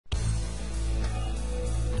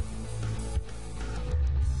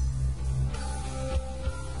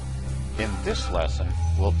In this lesson,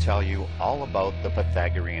 we'll tell you all about the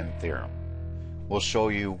Pythagorean Theorem. We'll show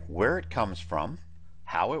you where it comes from,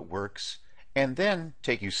 how it works, and then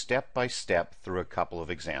take you step by step through a couple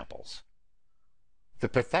of examples. The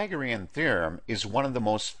Pythagorean Theorem is one of the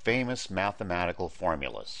most famous mathematical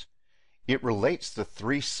formulas. It relates the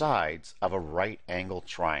three sides of a right-angled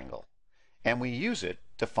triangle, and we use it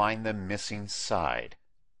to find the missing side.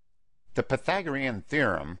 The Pythagorean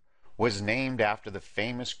Theorem was named after the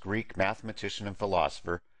famous Greek mathematician and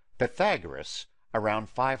philosopher Pythagoras around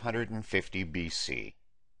 550 BC.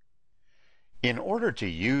 In order to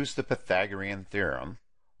use the Pythagorean Theorem,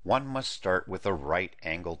 one must start with a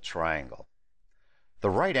right-angled triangle. The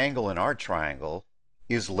right angle in our triangle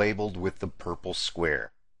is labeled with the purple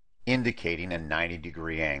square, indicating a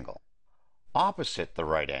 90-degree angle. Opposite the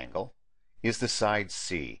right angle is the side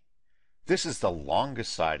C. This is the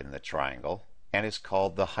longest side in the triangle and is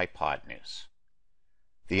called the hypotenuse.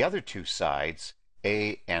 The other two sides,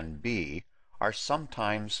 A and B, are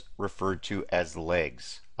sometimes referred to as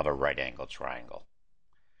legs of a right-angled triangle.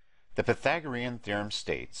 The Pythagorean theorem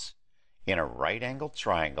states, in a right-angled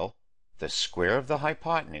triangle, the square of the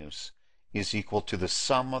hypotenuse is equal to the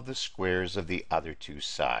sum of the squares of the other two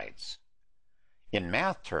sides. In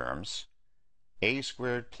math terms, a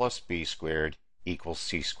squared plus b squared equals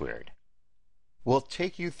c squared. We'll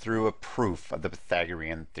take you through a proof of the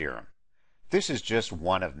Pythagorean theorem. This is just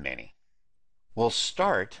one of many. We'll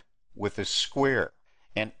start with a square,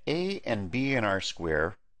 and A and B in our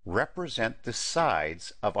square represent the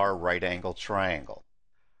sides of our right-angled triangle.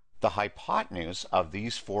 The hypotenuse of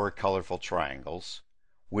these four colorful triangles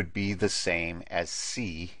would be the same as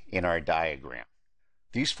C in our diagram.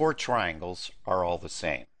 These four triangles are all the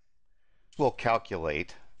same. We'll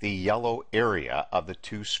calculate the yellow area of the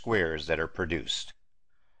two squares that are produced.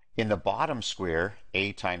 In the bottom square,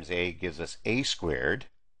 a times a gives us a squared,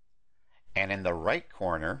 and in the right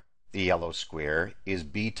corner, the yellow square, is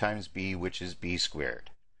b times b, which is b squared.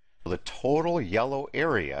 The total yellow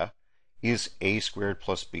area is a squared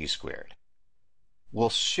plus b squared. We'll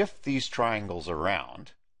shift these triangles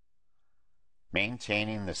around,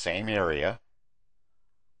 maintaining the same area.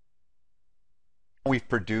 We've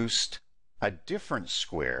produced a different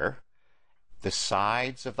square. The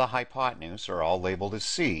sides of the hypotenuse are all labeled as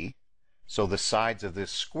C, so the sides of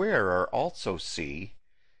this square are also C,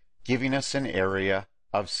 giving us an area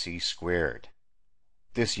of C squared.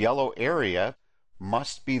 This yellow area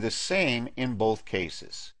must be the same in both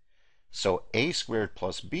cases, so a squared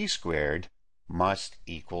plus b squared must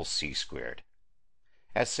equal c squared.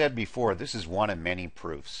 As said before, this is one of many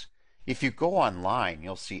proofs. If you go online,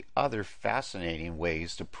 you'll see other fascinating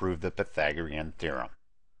ways to prove the Pythagorean theorem.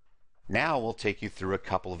 Now we'll take you through a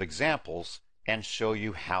couple of examples and show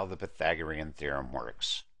you how the Pythagorean theorem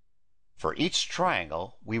works. For each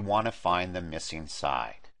triangle, we want to find the missing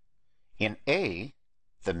side. In A,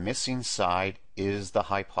 the missing side is the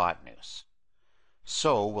hypotenuse.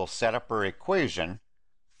 So we'll set up our equation,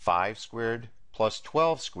 5 squared plus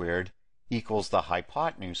 12 squared equals the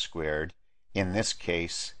hypotenuse squared, in this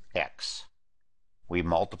case, x. We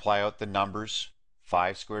multiply out the numbers.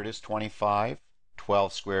 5 squared is 25,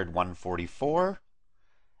 12 squared 144.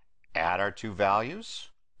 Add our two values.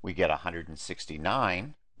 We get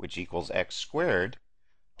 169, which equals x squared.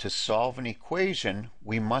 To solve an equation,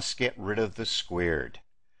 we must get rid of the squared.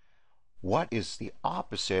 What is the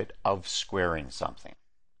opposite of squaring something?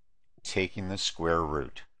 Taking the square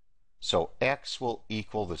root. So x will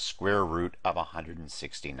equal the square root of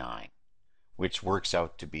 169. Which works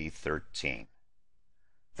out to be 13.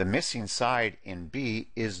 The missing side in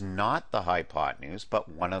B is not the hypotenuse, but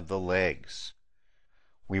one of the legs.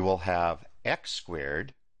 We will have x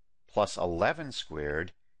squared plus 11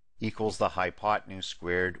 squared equals the hypotenuse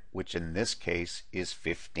squared, which in this case is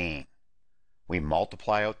 15. We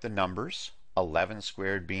multiply out the numbers, 11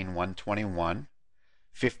 squared being 121,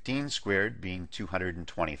 15 squared being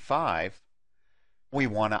 225. We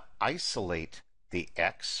want to isolate the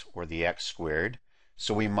x, or the x squared,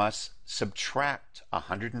 so we must subtract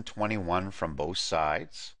 121 from both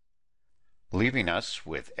sides, leaving us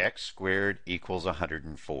with x squared equals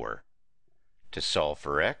 104. To solve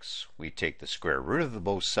for x, we take the square root of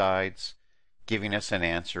both sides, giving us an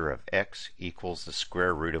answer of x equals the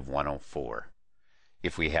square root of 104.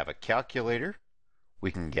 If we have a calculator,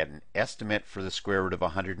 we can get an estimate for the square root of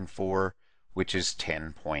 104, which is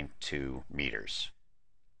 10.2 meters.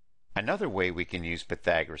 Another way we can use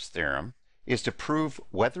Pythagoras' theorem is to prove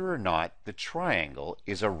whether or not the triangle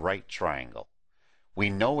is a right triangle. We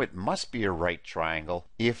know it must be a right triangle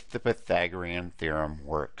if the Pythagorean theorem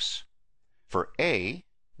works. For A,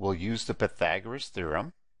 we'll use the Pythagoras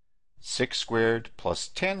theorem. 6 squared plus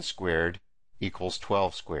 10 squared equals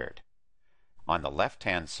 12 squared. On the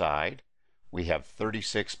left-hand side, we have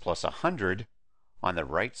 36 plus 100. On the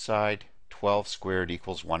right side, 12 squared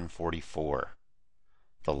equals 144.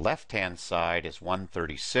 The left-hand side is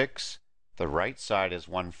 136. The right side is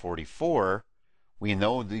 144. We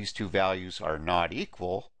know these two values are not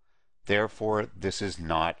equal. Therefore, this is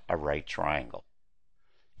not a right triangle.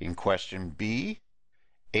 In question B,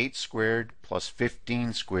 8 squared plus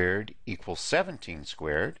 15 squared equals 17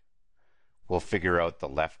 squared. We'll figure out the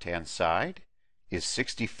left-hand side is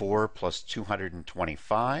 64 plus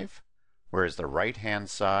 225, whereas the right-hand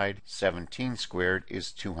side, 17 squared,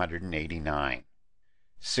 is 289.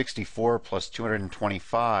 64 plus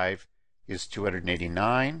 225 is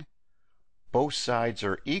 289. Both sides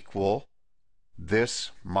are equal.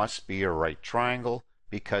 This must be a right triangle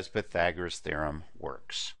because Pythagorean theorem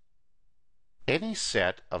works. Any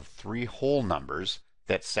set of 3 whole numbers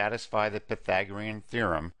that satisfy the Pythagorean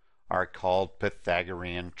theorem are called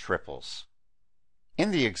Pythagorean triples.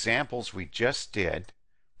 In the examples we just did,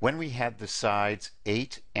 when we had the sides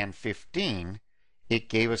 8 and 15, it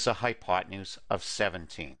gave us a hypotenuse of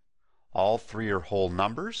 17. All 3 are whole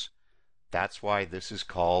numbers. That's why this is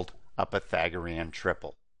called a Pythagorean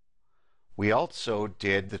triple. We also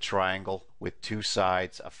did the triangle with 2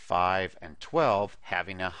 sides of 5 and 12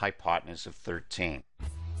 having a hypotenuse of 13.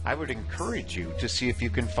 I would encourage you to see if you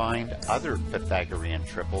can find other Pythagorean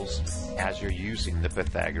triples as you're using the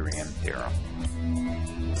Pythagorean theorem.